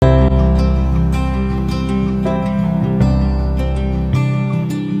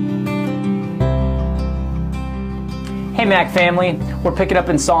Mac family, we're picking up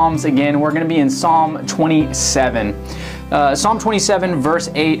in Psalms again. We're going to be in Psalm 27. Psalm 27 verse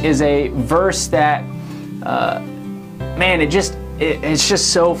 8 is a verse that, man, it's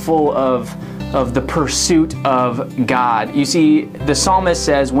just so full of the pursuit of God. You see, the psalmist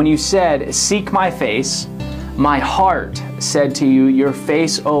says, when you said, seek my face, my heart said to you, your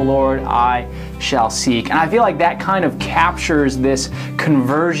face, O Lord, I shall seek. And I feel like that kind of captures this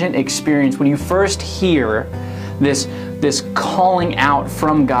conversion experience when you first hear this calling out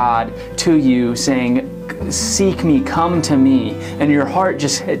from God to you saying, seek me, come to me, and your heart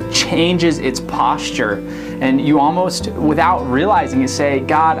just changes its posture, and you almost, without realizing it, say,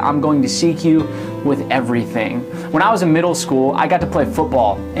 God, I'm going to seek you with everything. When I was in middle school, I got to play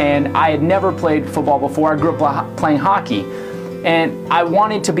football, and I had never played football before. I grew up playing hockey, and I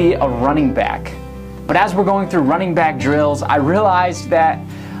wanted to be a running back. But as we're going through running back drills, I realized that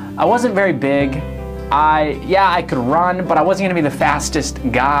I wasn't very big. I could run, but I wasn't going to be the fastest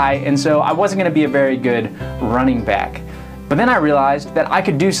guy, and so I wasn't going to be a very good running back. But then I realized that I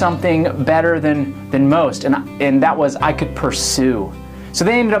could do something better than most, and that was I could pursue. So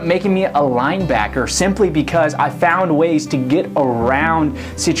they ended up making me a linebacker simply because I found ways to get around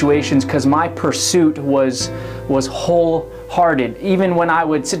situations because my pursuit was wholehearted. Even when I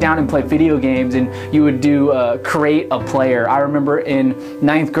would sit down and play video games and you would do create a player. I remember in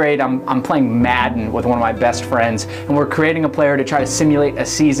 9th grade I'm playing Madden with one of my best friends, and we're creating a player to try to simulate a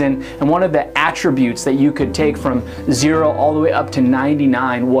season, and one of the attributes that you could take from 0 all the way up to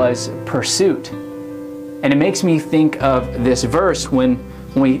 99 was pursuit. And it makes me think of this verse when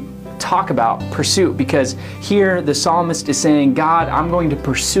we talk about pursuit, because here the psalmist is saying, God, I'm going to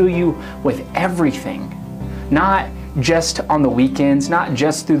pursue you with everything. Not just on the weekends, not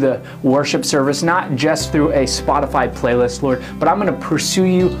just through the worship service, not just through a Spotify playlist, Lord, but I'm going to pursue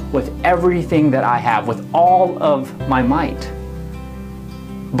you with everything that I have, with all of my might.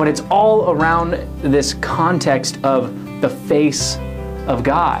 But it's all around this context of the face of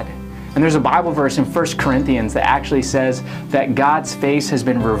God. And there's a Bible verse in 1 Corinthians that actually says that God's face has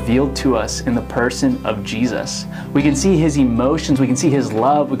been revealed to us in the person of Jesus. We can see His emotions, we can see His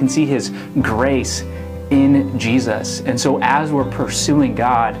love, we can see His grace in Jesus. And so as we're pursuing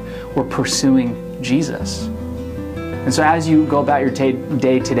God, we're pursuing Jesus. And so as you go about your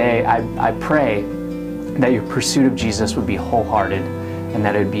day today, I pray that your pursuit of Jesus would be wholehearted and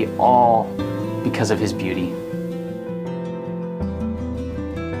that it would be all because of His beauty.